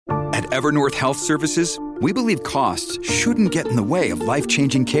At Evernorth Health Services, we believe costs shouldn't get in the way of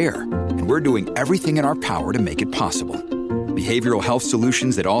life-changing care, and we're doing everything in our power to make it possible. Behavioral health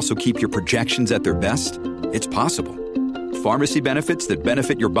solutions that also keep your projections at their best? It's possible. Pharmacy benefits that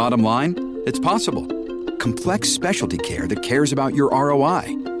benefit your bottom line? It's possible. Complex specialty care that cares about your ROI?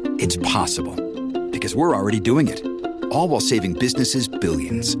 It's possible. Because we're already doing it. All while saving businesses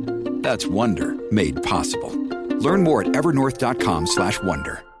billions. That's Wonder made possible. Learn more at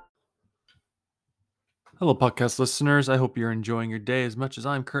evernorth.com/wonder. Hello, podcast listeners. I hope you're enjoying your day as much as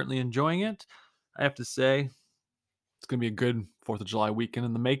I'm currently enjoying it. I have to say, it's going to be a good 4th of July weekend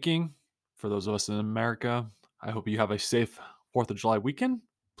in the making. For those of us in America, I hope you have a safe 4th of July weekend.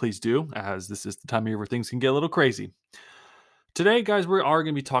 Please do, as this is the time of year where things can get a little crazy. Today, guys, we are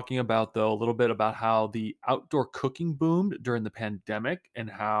going to be talking about, though, a little bit about how the outdoor cooking boomed during the pandemic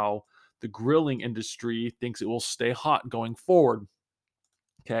and how the grilling industry thinks it will stay hot going forward.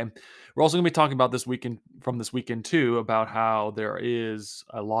 Okay. We're also going to be talking about this weekend too, about how there is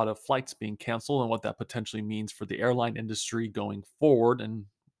a lot of flights being canceled and what that potentially means for the airline industry going forward. And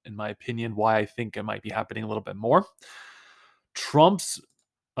in my opinion, why I think it might be happening a little bit more. Trump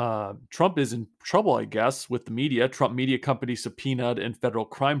is in trouble, I guess, with the media. Trump media company subpoenaed in federal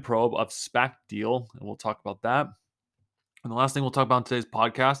crime probe of SPAC deal. And we'll talk about that. And the last thing we'll talk about in today's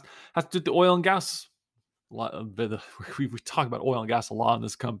podcast has to do with the oil and gas. We talk about oil and gas a lot on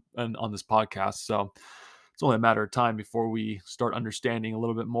this podcast, so it's only a matter of time before we start understanding a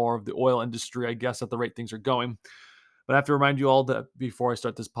little bit more of the oil industry, I guess, at the rate things are going. But I have to remind you all that before I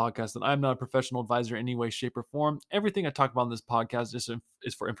start this podcast that I'm not a professional advisor in any way, shape, or form. Everything I talk about on this podcast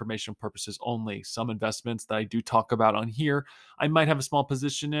is for informational purposes only. Some investments that I do talk about on here, I might have a small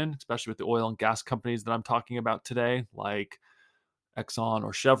position in, especially with the oil and gas companies that I'm talking about today, like Exxon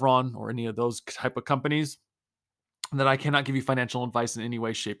or Chevron or any of those type of companies, that I cannot give you financial advice in any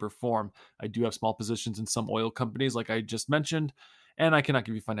way, shape, or form. I do have small positions in some oil companies, like I just mentioned, and I cannot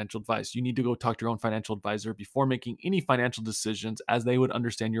give you financial advice. You need to go talk to your own financial advisor before making any financial decisions, as they would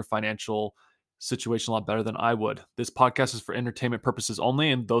understand your financial situation a lot better than I would. This podcast is for entertainment purposes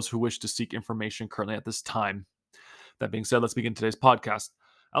only, and those who wish to seek information currently at this time. That being said, let's begin today's podcast.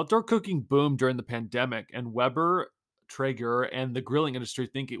 Outdoor cooking boomed during the pandemic, and Weber, Traeger, and the grilling industry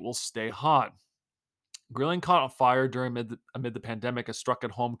think it will stay hot. Grilling caught on fire amid the pandemic as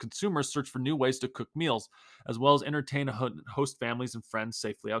struck-at-home consumers search for new ways to cook meals, as well as entertain and host families and friends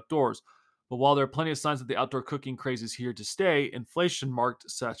safely outdoors. But while there are plenty of signs that the outdoor cooking craze is here to stay, inflation-marked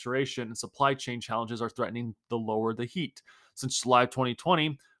saturation and supply chain challenges are threatening to lower the heat. Since July of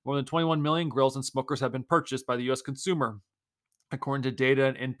 2020, more than 21 million grills and smokers have been purchased by the U.S. consumer. According to data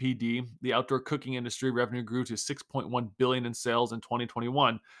and NPD, the outdoor cooking industry revenue grew to $6.1 billion in sales in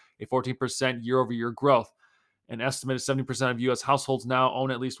 2021, a 14% year-over-year growth. An estimated 70% of U.S. households now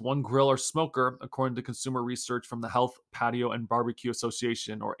own at least one grill or smoker, according to consumer research from the Health, Patio, and Barbecue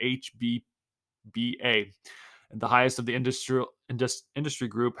Association, or HBBA, and the highest of the industry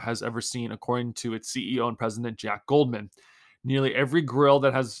group has ever seen, according to its CEO and president, Jack Goldman. Nearly every grill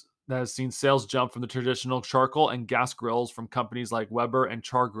that has seen sales jump from the traditional charcoal and gas grills from companies like Weber and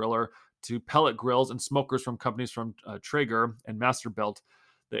Char Griller to pellet grills and smokers from companies from Traeger and Masterbuilt.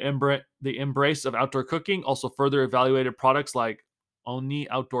 The embrace of outdoor cooking also further evaluated products like Oni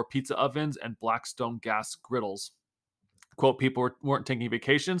outdoor pizza ovens and Blackstone gas griddles. Quote, people weren't taking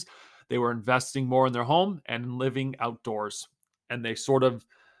vacations. They were investing more in their home and living outdoors. And they sort of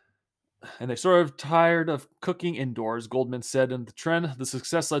tired of cooking indoors, Goldman said in the trend. The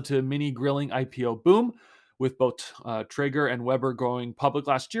success led to a mini grilling IPO boom, with both Traeger and Weber going public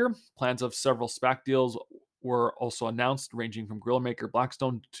last year. Plans of several SPAC deals were also announced, ranging from grill maker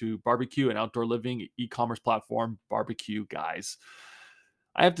Blackstone to barbecue and outdoor living e-commerce platform Barbecue Guys.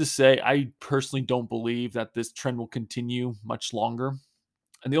 I have to say, I personally don't believe that this trend will continue much longer.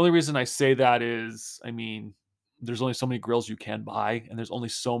 And the only reason I say that is, there's only so many grills you can buy, and there's only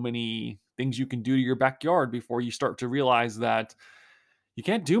so many things you can do to your backyard before you start to realize that you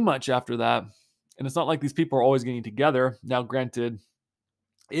can't do much after that. And it's not like these people are always getting together. Now, granted,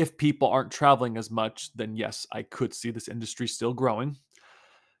 if people aren't traveling as much, then yes, I could see this industry still growing.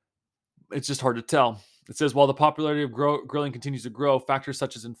 It's just hard to tell. It says, while the popularity of grilling continues to grow, factors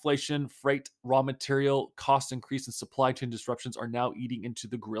such as inflation, freight, raw material, cost increase, and supply chain disruptions are now eating into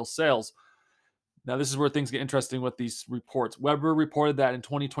the grill sales. Now, this is where things get interesting with these reports. Weber reported that in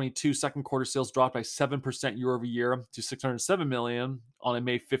 2022, second quarter sales dropped by 7% year over year to $607 million. On a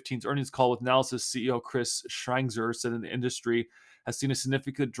May 15th earnings call with Analysis, CEO Chris Schrenger said in the industry has seen a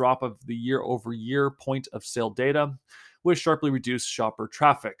significant drop of the year over year point of sale data, which sharply reduced shopper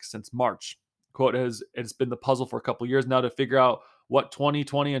traffic since March. Quote, it's been the puzzle for a couple of years now to figure out what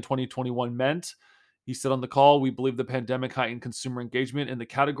 2020 and 2021 meant. He said on the call, "We believe the pandemic heightened consumer engagement in the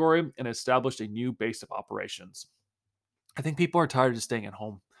category and established a new base of operations." I think people are tired of staying at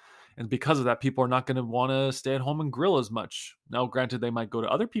home. And because of that, people are not going to want to stay at home and grill as much. Now, granted, they might go to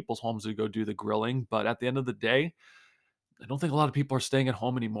other people's homes to go do the grilling, but at the end of the day, I don't think a lot of people are staying at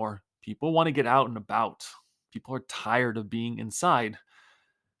home anymore. People want to get out and about. People are tired of being inside.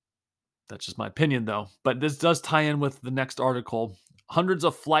 That's just my opinion, though. But this does tie in with the next article. Hundreds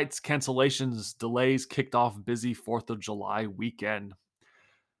of flights cancellations, delays kicked off busy 4th of July weekend.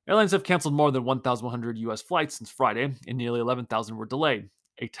 Airlines have canceled more than 1,100 U.S. flights since Friday, and nearly 11,000 were delayed.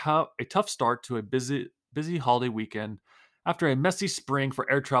 A tough start to a busy holiday weekend after a messy spring for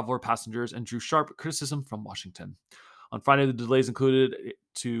air traveler passengers and drew sharp criticism from Washington. On Friday, the delays included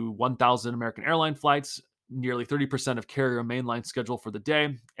to 1,000 American airline flights, nearly 30% of carrier mainline schedule for the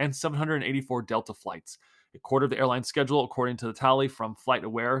day, and 784 Delta flights. A quarter of the airline schedule, according to the tally from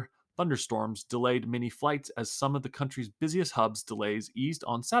FlightAware. Thunderstorms delayed many flights as some of the country's busiest hubs delays eased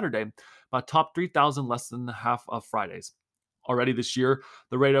on Saturday, but topped 3,000 less than half of Friday's. Already this year,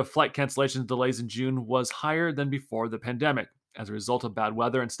 the rate of flight cancellation delays in June was higher than before the pandemic. As a result of bad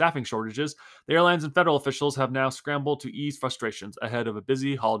weather and staffing shortages, the airlines and federal officials have now scrambled to ease frustrations ahead of a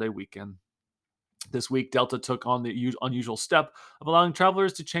busy holiday weekend. This week, Delta took on the unusual step of allowing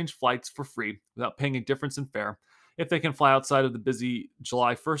travelers to change flights for free without paying a difference in fare if they can fly outside of the busy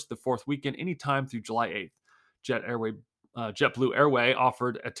July 1st to 4th weekend anytime through July 8th. JetBlue Airway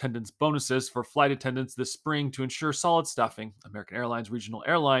offered attendance bonuses for flight attendants this spring to ensure solid staffing. American Airlines regional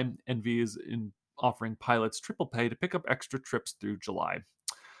airline NV is offering pilots triple pay to pick up extra trips through July.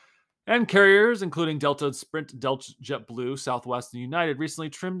 And carriers, including Delta, Sprint, JetBlue, Southwest, and United, recently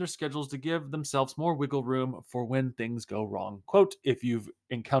trimmed their schedules to give themselves more wiggle room for when things go wrong. Quote, "If you've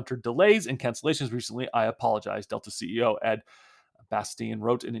encountered delays and cancellations recently, I apologize," Delta CEO Ed Bastian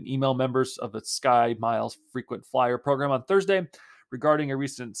wrote in an email members of the Sky Miles frequent flyer program on Thursday regarding a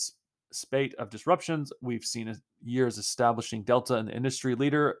recent spate of disruptions. "We've seen years establishing Delta an industry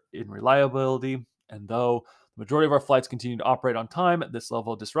leader in reliability, and though the majority of our flights continue to operate on time, this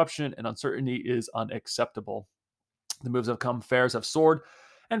level of disruption and uncertainty is unacceptable. The moves have come, fares have soared,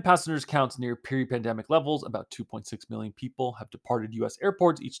 and passengers counts near pre-pandemic levels. About 2.6 million people have departed U.S.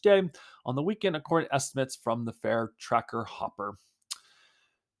 airports each day on the weekend, according to estimates from the fare tracker Hopper."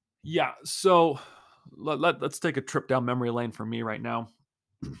 Yeah, so let's take a trip down memory lane for me right now.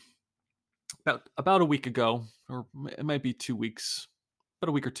 About a week ago, or it might be 2 weeks, about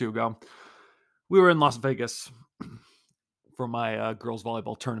a week or two ago, we were in Las Vegas for my girls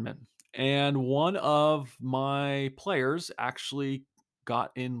volleyball tournament, and one of my players actually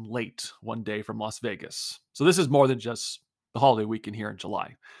got in late one day from Las Vegas. So this is more than just the holiday weekend here in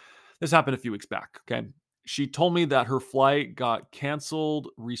July. This happened a few weeks back. Okay, she told me that her flight got canceled,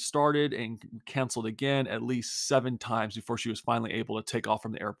 restarted, and canceled again at least 7 times before she was finally able to take off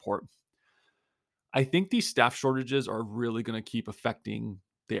from the airport. I think these staff shortages are really going to keep affecting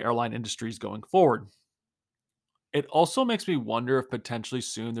the airline industries going forward. It also makes me wonder if potentially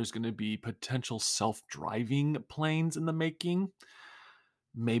soon there's going to be potential self-driving planes in the making.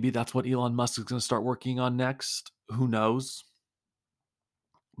 Maybe that's what Elon Musk is going to start working on next. Who knows?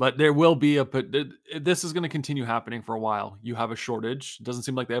 But there will be this is going to continue happening for a while. You have a shortage. It doesn't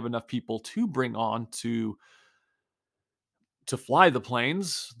seem like they have enough people to bring on to fly the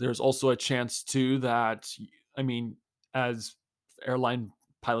planes. There's also a chance too that, I mean, as airline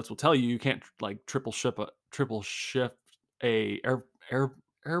pilots will tell you, you can't like triple shift a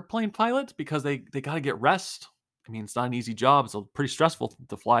airplane pilot because they got to get rest. I mean, it's not an easy job. It's pretty stressful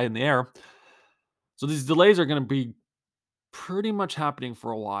to fly in the air. So these delays are going to be pretty much happening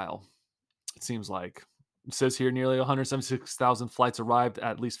for a while. It seems like. It says here nearly 176,000 flights arrived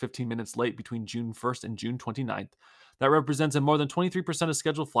at least 15 minutes late between June 1st and June 29th. That represents more than 23% of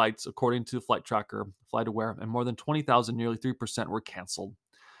scheduled flights, according to Flight Tracker, FlightAware, and more than 20,000, nearly 3%, were canceled.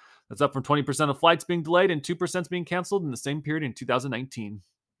 That's up from 20% of flights being delayed and 2% being canceled in the same period in 2019.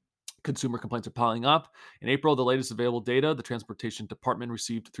 Consumer complaints are piling up. In April, the latest available data, the Transportation Department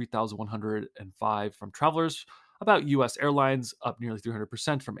received 3,105 from travelers about U.S. airlines, up nearly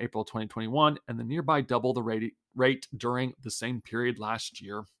 300% from April 2021, and the nearby double the rate during the same period last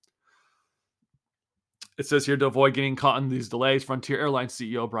year. It says here, to avoid getting caught in these delays, Frontier Airlines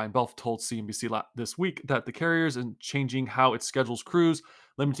CEO Brian Belf told CNBC this week that the carrier is changing how it schedules crews,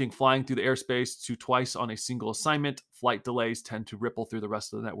 limiting flying through the airspace to twice on a single assignment. Flight delays tend to ripple through the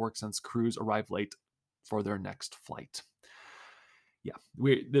rest of the network since crews arrive late for their next flight. Yeah,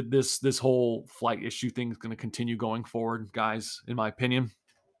 this whole flight issue thing is going to continue going forward, guys, in my opinion.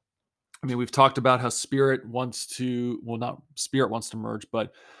 I mean, we've talked about how Spirit wants to, well, not Spirit wants to merge,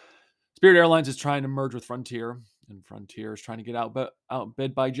 but Spirit Airlines is trying to merge with Frontier, and Frontier is trying to get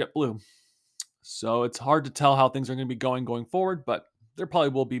outbid by JetBlue. So it's hard to tell how things are going to be going forward, but there probably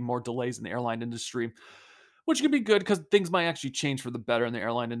will be more delays in the airline industry, which could be good because things might actually change for the better in the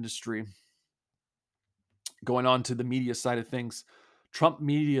airline industry. Going on to the media side of things, Trump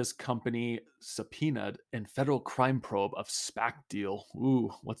Media's company subpoenaed in federal crime probe of SPAC deal. Ooh,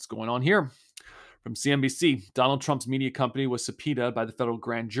 what's going on here? From CNBC, Donald Trump's media company was subpoenaed by the federal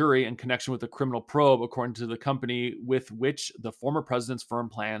grand jury in connection with a criminal probe, according to the company with which the former president's firm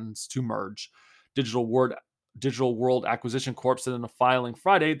plans to merge. Digital World Acquisition Corp said in a filing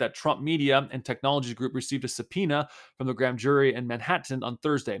Friday that Trump Media and Technologies Group received a subpoena from the grand jury in Manhattan on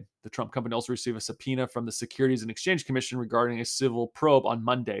Thursday. The Trump company also received a subpoena from the Securities and Exchange Commission regarding a civil probe on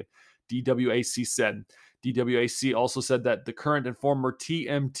Monday, DWAC said. DWAC also said that the current and former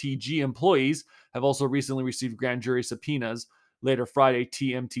TMTG employees have also recently received grand jury subpoenas. Later Friday,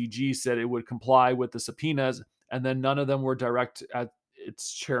 TMTG said it would comply with the subpoenas, and then none of them were direct at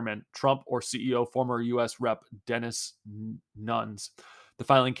its chairman, Trump, or CEO, former U.S. Rep. Dennis Nunes. The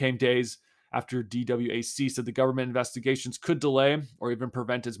filing came days after DWAC said the government investigations could delay or even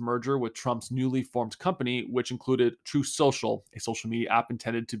prevent its merger with Trump's newly formed company, which included True Social, a social media app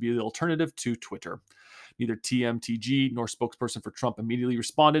intended to be the alternative to Twitter. Neither TMTG nor spokesperson for Trump immediately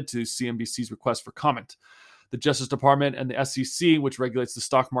responded to CNBC's request for comment. The Justice Department and the SEC, which regulates the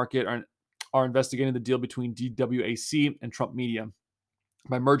stock market, are investigating the deal between DWAC and Trump Media.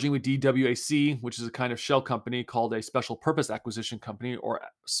 By merging with DWAC, which is a kind of shell company called a special purpose acquisition company, or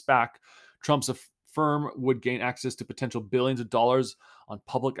SPAC, Trump's firm would gain access to potential billions of dollars on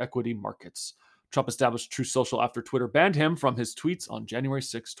public equity markets. Trump established True Social after Twitter banned him from his tweets on January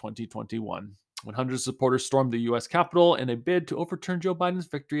 6, 2021, when hundreds of supporters stormed the U.S. Capitol in a bid to overturn Joe Biden's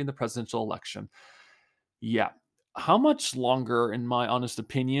victory in the presidential election. Yeah. How much longer, in my honest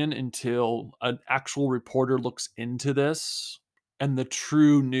opinion, until an actual reporter looks into this and the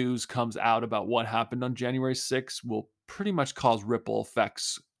true news comes out about what happened on January 6th will pretty much cause ripple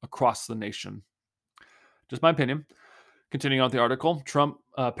effects across the nation? Just my opinion. Continuing on with the article,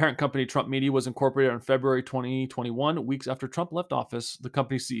 parent company Trump Media was incorporated on February 2021, weeks after Trump left office. The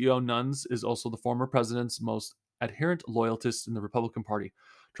company's CEO, Nunes, is also the former president's most adherent loyalist in the Republican Party.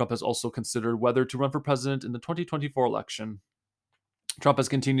 Trump has also considered whether to run for president in the 2024 election. Trump has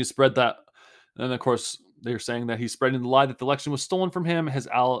continued to spread that, and of course, they're saying that he's spreading the lie that the election was stolen from him. His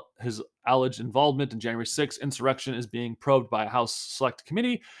alleged involvement in January 6th insurrection is being probed by a House Select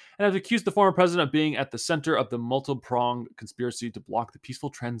Committee, and has accused the former president of being at the center of the multi-pronged conspiracy to block the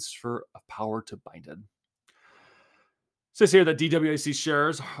peaceful transfer of power to Biden. It says here that DWAC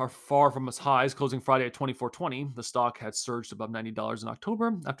shares are far from its highs, closing Friday at $24.20. The stock had surged above $90 in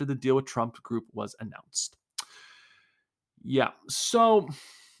October after the deal with Trump Group was announced. Yeah, so,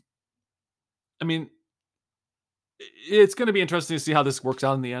 I mean, it's going to be interesting to see how this works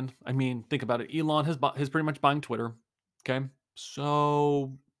out in the end. I mean, think about it. Elon is pretty much buying Twitter. Okay.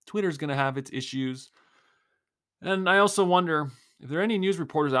 So Twitter's going to have its issues. And I also wonder if there are any news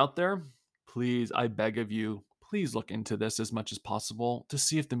reporters out there, please, I beg of you, please look into this as much as possible to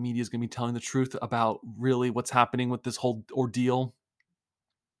see if the media is going to be telling the truth about really what's happening with this whole ordeal.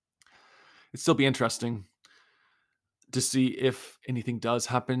 It'd still be interesting to see if anything does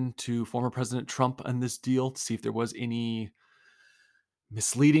happen to former President Trump and this deal, to see if there was any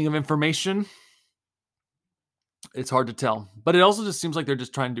misleading of information. It's hard to tell. But it also just seems like they're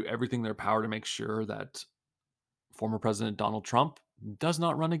just trying to do everything in their power to make sure that former President Donald Trump does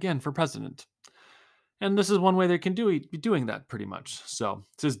not run again for president. And this is one way they can be doing that pretty much. So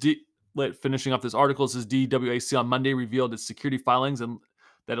it says, finishing off this article, it says DWAC on Monday revealed its security filings and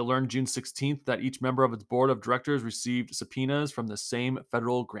that it learned June 16th that each member of its board of directors received subpoenas from the same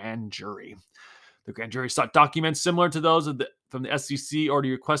federal grand jury. The grand jury sought documents similar to those from the SEC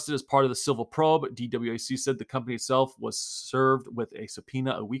already requested as part of the civil probe. DWAC said the company itself was served with a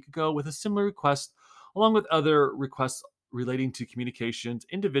subpoena a week ago with a similar request, along with other requests relating to communications,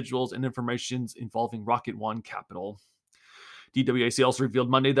 individuals, and information involving Rocket One Capital. DWAC also revealed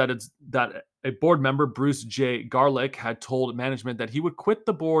Monday that a board member, Bruce J. Garlick, had told management that he would quit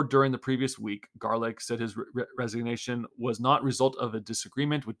the board during the previous week. Garlick said his resignation was not a result of a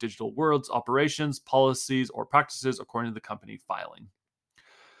disagreement with Digital World's operations, policies, or practices, according to the company filing.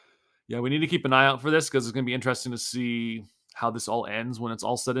 Yeah, we need to keep an eye out for this because it's going to be interesting to see how this all ends when it's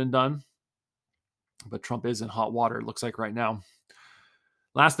all said and done. But Trump is in hot water, it looks like right now.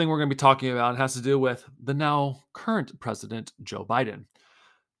 Last thing we're going to be talking about has to do with the now current president, Joe Biden.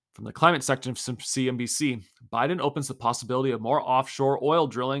 From the climate section of CNBC, Biden opens the possibility of more offshore oil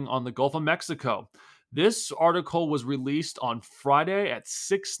drilling on the Gulf of Mexico. This article was released on Friday at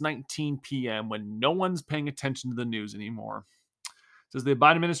 6:19 p.m. when no one's paying attention to the news anymore. It says the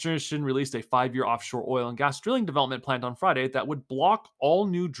Biden administration released a 5-year offshore oil and gas drilling development plan on Friday that would block all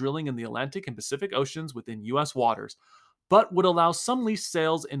new drilling in the Atlantic and Pacific Oceans within U.S. waters, but would allow some lease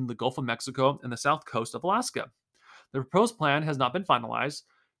sales in the Gulf of Mexico and the south coast of Alaska. The proposed plan has not been finalized,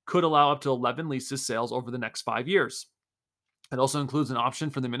 could allow up to 11 leases sales over the next 5 years. It also includes an option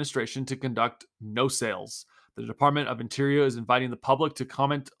for the administration to conduct no sales. The Department of Interior is inviting the public to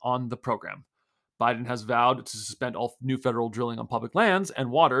comment on the program. Biden has vowed to suspend all new federal drilling on public lands and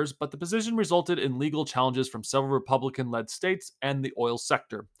waters, but the position resulted in legal challenges from several Republican-led states and the oil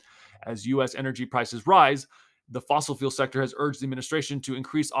sector. As U.S. energy prices rise, the fossil fuel sector has urged the administration to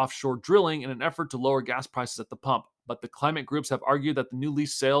increase offshore drilling in an effort to lower gas prices at the pump. But the climate groups have argued that the new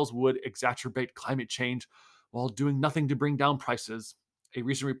lease sales would exacerbate climate change while doing nothing to bring down prices. A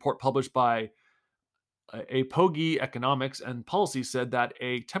recent report published by Apogee Economics and Policy said that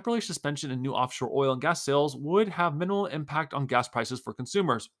a temporary suspension in new offshore oil and gas sales would have minimal impact on gas prices for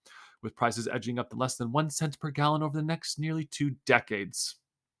consumers, with prices edging up to less than 1 cent per gallon over the next nearly 2 decades.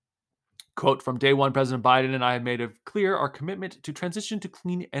 Quote, from day one, President Biden and I have made it clear our commitment to transition to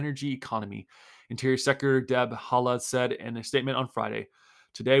clean energy economy, Interior Secretary Deb Haaland said in a statement on Friday.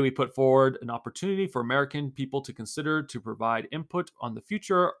 Today, we put forward an opportunity for American people to consider to provide input on the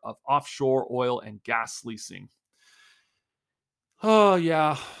future of offshore oil and gas leasing. Oh,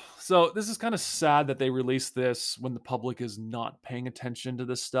 yeah. So this is kind of sad that they released this when the public is not paying attention to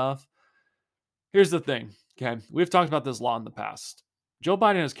this stuff. Here's the thing, okay? We've talked about this a lot in the past. Joe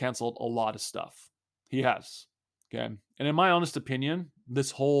Biden has canceled a lot of stuff. He has, okay? And in my honest opinion, this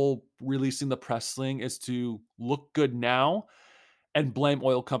whole releasing the press thing is to look good now and blame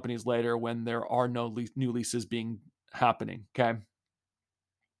oil companies later when there are no new leases happening, okay?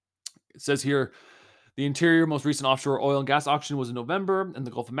 It says here, the Interior most recent offshore oil and gas auction was in November in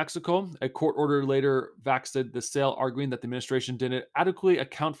the Gulf of Mexico. A court order later vacated the sale, arguing that the administration didn't adequately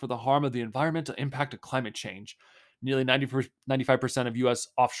account for the harm of the environmental impact of climate change. Nearly 95% of U.S.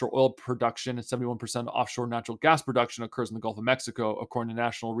 offshore oil production and 71% of offshore natural gas production occurs in the Gulf of Mexico, according to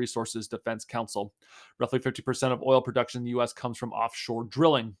National Resources Defense Council. Roughly 50% of oil production in the U.S. comes from offshore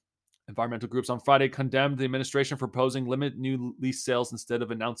drilling. Environmental groups on Friday condemned the administration for proposing limit new lease sales instead of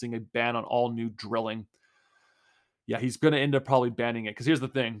announcing a ban on all new drilling. Yeah, he's going to end up probably banning it because here's the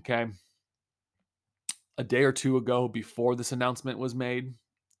thing, okay? A day or two ago before this announcement was made,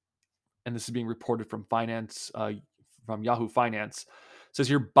 and this is being reported from from Yahoo Finance, it says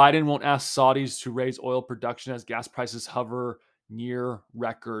here, Biden won't ask Saudis to raise oil production as gas prices hover near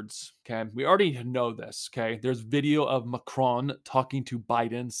records. Okay, we already know this. Okay, there's video of Macron talking to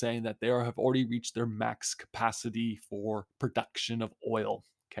Biden saying that they have already reached their max capacity for production of oil.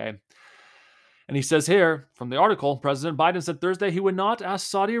 Okay, and he says here from the article, President Biden said Thursday he would not ask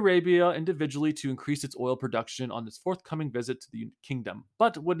Saudi Arabia individually to increase its oil production on its forthcoming visit to the kingdom,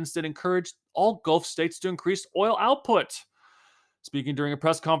 but would instead encourage all Gulf states to increase oil output. Speaking during a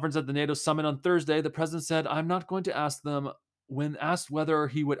press conference at the NATO summit on Thursday, the president said, I'm not going to ask them. When asked whether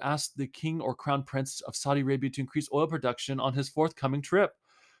he would ask the king or crown prince of Saudi Arabia to increase oil production on his forthcoming trip.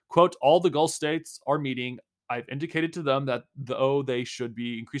 Quote, all the Gulf states are meeting. I've indicated to them that though they should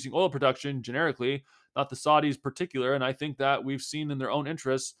be increasing oil production generically, not the Saudis particular, and I think that we've seen in their own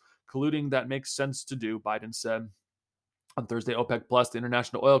interests colluding that makes sense to do, Biden said. On Thursday, OPEC Plus, the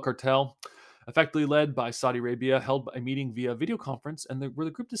international oil cartel, effectively led by Saudi Arabia, held a meeting via video conference, where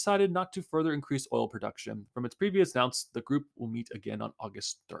the group decided not to further increase oil production. From its previous announcement, the group will meet again on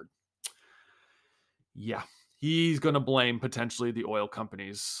August 3rd. Yeah, he's going to blame potentially the oil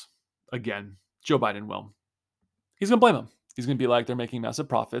companies. Again, Joe Biden will. He's going to blame them. He's going to be like, they're making massive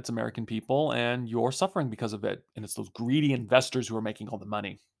profits, American people, and you're suffering because of it. And it's those greedy investors who are making all the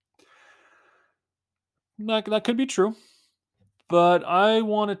money. That could be true. But I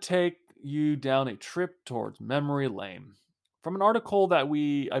want to take you down a trip towards memory lane from an article that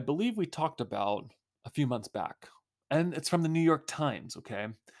I believe we talked about a few months back. And it's from the New York Times, okay?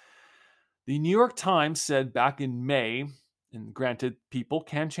 The New York Times said back in May, and granted, people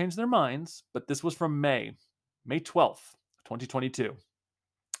can change their minds, but this was from May 12th, 2022.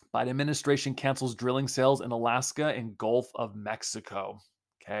 Biden administration cancels drilling sales in Alaska and Gulf of Mexico,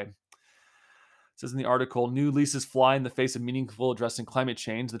 okay? It says in the article, new leases fly in the face of meaningful addressing climate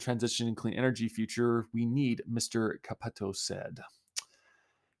change, the transition and clean energy future we need, Mr. Capito said.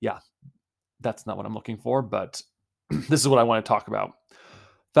 Yeah, that's not what I'm looking for, but this is what I want to talk about.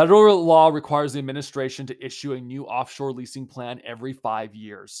 Federal law requires the administration to issue a new offshore leasing plan every 5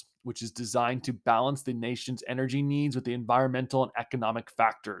 years, which is designed to balance the nation's energy needs with the environmental and economic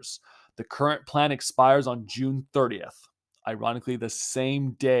factors. The current plan expires on June 30th. Ironically, the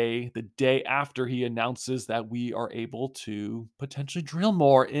same day, the day after he announces that we are able to potentially drill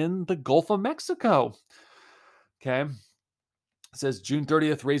more in the Gulf of Mexico. Okay. It says June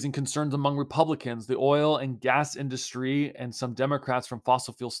 30th, raising concerns among Republicans, the oil and gas industry, and some Democrats from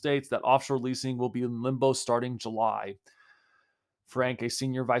fossil fuel states that offshore leasing will be in limbo starting July. Frank, a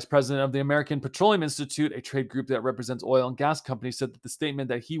senior vice president of the American Petroleum Institute, a trade group that represents oil and gas companies, said that the statement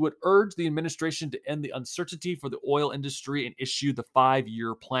that he would urge the administration to end the uncertainty for the oil industry and issue the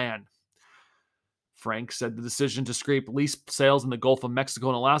 5-year plan. Frank said the decision to scrape lease sales in the Gulf of Mexico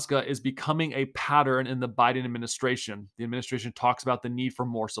and Alaska is becoming a pattern in the Biden administration. The administration talks about the need for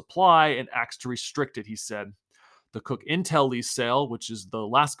more supply and acts to restrict it, he said. The Cook Intel lease sale, which is the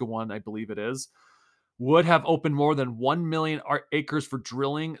Alaska one, I believe it is, would have opened more than 1 million acres for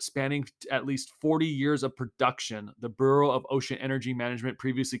drilling, spanning at least 40 years of production. The Bureau of Ocean Energy Management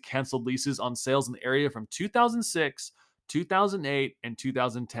previously canceled leases on sales in the area from 2006, 2008, and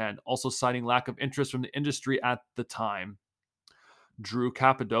 2010, also citing lack of interest from the industry at the time. Drew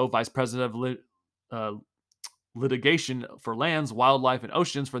Capito, vice president of litigation for lands, wildlife, and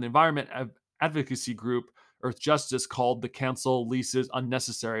oceans for the environment advocacy group Earth Justice, called the cancel leases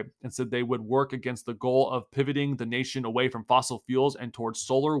unnecessary and said they would work against the goal of pivoting the nation away from fossil fuels and towards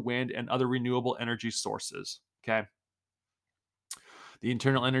solar, wind, and other renewable energy sources. Okay. The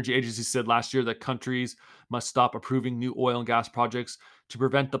Internal Energy Agency said last year that countries must stop approving new oil and gas projects to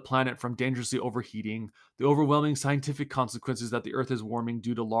prevent the planet from dangerously overheating. The overwhelming scientific consequences that the Earth is warming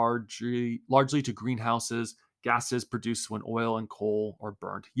due to largely to greenhouses gases produced when oil and coal are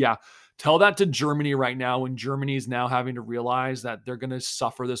burned. Yeah, tell that to Germany right now when Germany is now having to realize that they're going to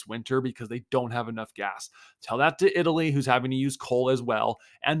suffer this winter because they don't have enough gas. Tell that to Italy, who's having to use coal as well,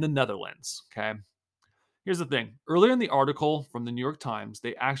 and the Netherlands. Okay. Here's the thing. Earlier in the article from the New York Times,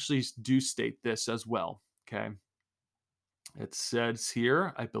 they actually do state this as well. Okay. It says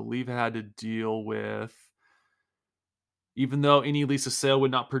here, I believe it had to deal with, even though any lease of sale would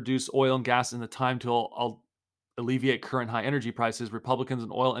not produce oil and gas in the time to alleviate current high energy prices, Republicans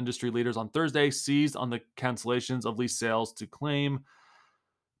and oil industry leaders on Thursday seized on the cancellations of lease sales to claim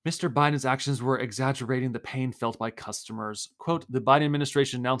Mr. Biden's actions were exaggerating the pain felt by customers. Quote, the Biden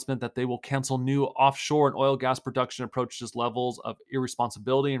administration announcement that they will cancel new offshore and oil gas production approaches levels of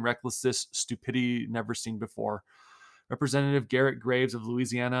irresponsibility and recklessness, stupidity never seen before. Representative Garrett Graves of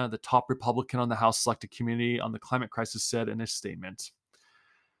Louisiana, the top Republican on the House Select Committee on the climate crisis, said in a statement.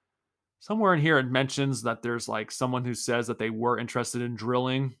 Somewhere in here it mentions that there's like someone who says that they were interested in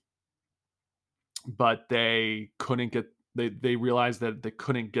drilling, but they couldn't get, they realized that they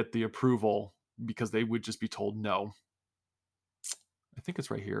couldn't get the approval because they would just be told no. I think it's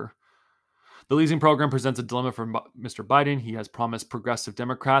right here. The leasing program presents a dilemma for Mr. Biden. He has promised progressive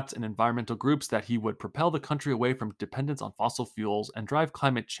Democrats and environmental groups that he would propel the country away from dependence on fossil fuels and drive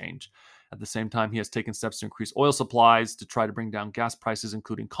climate change. At the same time, he has taken steps to increase oil supplies to try to bring down gas prices,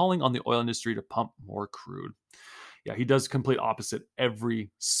 including calling on the oil industry to pump more crude. Yeah, he does complete opposite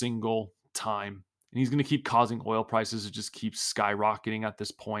every single time. And he's going to keep causing oil prices to just keep skyrocketing at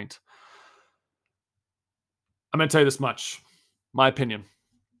this point. I'm going to tell you this much. My opinion.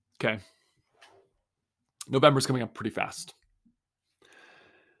 Okay. November's coming up pretty fast.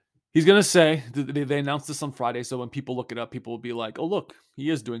 He's going to say, they announced this on Friday, so when people look it up, people will be like, oh, look, he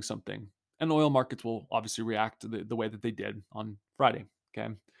is doing something. And oil markets will obviously react to the way that they did on Friday,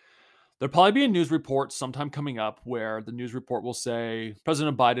 okay? There'll probably be a news report sometime coming up where the news report will say,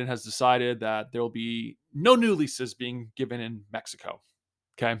 President Biden has decided that there will be no new leases being given in Mexico,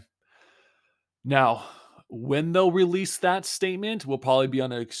 okay? Now, when they'll release that statement will probably be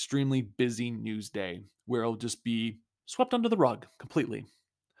on an extremely busy news day where it'll just be swept under the rug completely.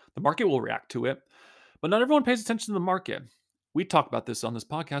 The market will react to it, but not everyone pays attention to the market. We talk about this on this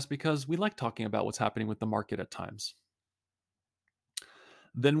podcast because we like talking about what's happening with the market at times.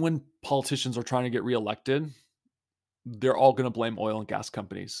 Then when politicians are trying to get reelected, they're all going to blame oil and gas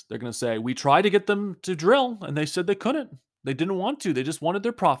companies. They're going to say, we tried to get them to drill and they said they couldn't. They didn't want to. They just wanted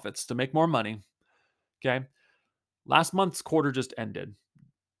their profits to make more money. Okay. Last month's quarter just ended.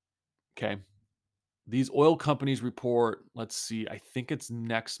 Okay. These oil companies report, let's see, I think it's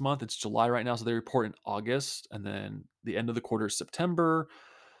next month. It's July right now. So they report in August and then the end of the quarter is September.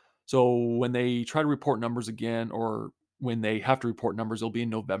 So when they try to report numbers again, or when they have to report numbers, it'll be in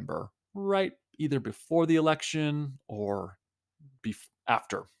November, right? Either before the election or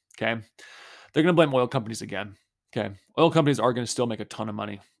after. Okay. They're going to blame oil companies again. Okay. Oil companies are going to still make a ton of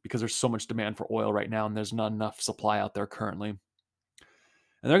money because there's so much demand for oil right now and there's not enough supply out there currently. And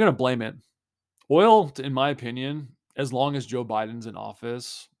they're going to blame it. Oil, in my opinion, as long as Joe Biden's in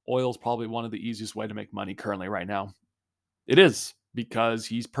office, oil is probably one of the easiest way to make money currently right now. It is because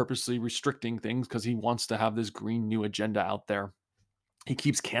he's purposely restricting things because he wants to have this green new agenda out there. He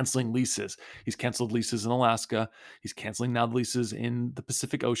keeps canceling leases. He's canceled leases in Alaska. He's canceling now the leases in the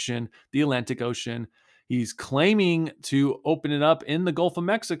Pacific Ocean, the Atlantic Ocean. He's claiming to open it up in the Gulf of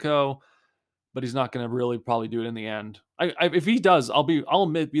Mexico, but he's not going to really probably do it in the end. If he does, I'll be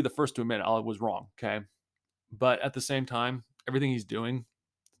the first to admit I was wrong. Okay, but at the same time, everything he's doing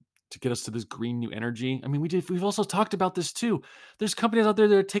to get us to this green new energy. I mean, we've also talked about this too. There's companies out there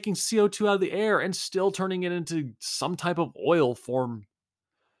that are taking CO2 out of the air and still turning it into some type of oil form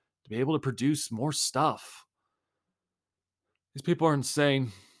to be able to produce more stuff. These people are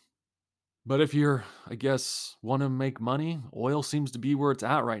insane. But if you're, I guess, want to make money, oil seems to be where it's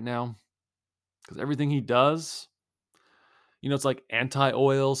at right now. Because everything he does, it's like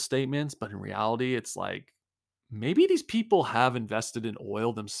anti-oil statements, but in reality, it's like maybe these people have invested in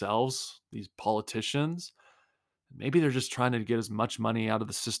oil themselves, these politicians. Maybe they're just trying to get as much money out of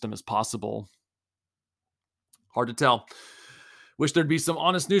the system as possible. Hard to tell. Wish there'd be some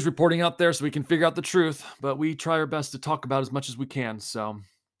honest news reporting out there so we can figure out the truth, but we try our best to talk about as much as we can. So,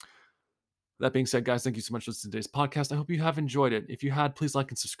 that being said, guys, thank you so much for listening to today's podcast. I hope you have enjoyed it. If you had, please like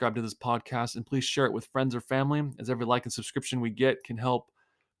and subscribe to this podcast, and please share it with friends or family, as every like and subscription we get can help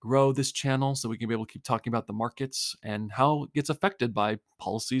grow this channel so we can be able to keep talking about the markets and how it gets affected by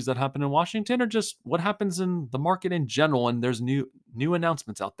policies that happen in Washington or just what happens in the market in general. And there's new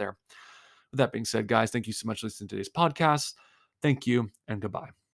announcements out there. With that being said, guys, thank you so much for listening to today's podcast. Thank you and goodbye.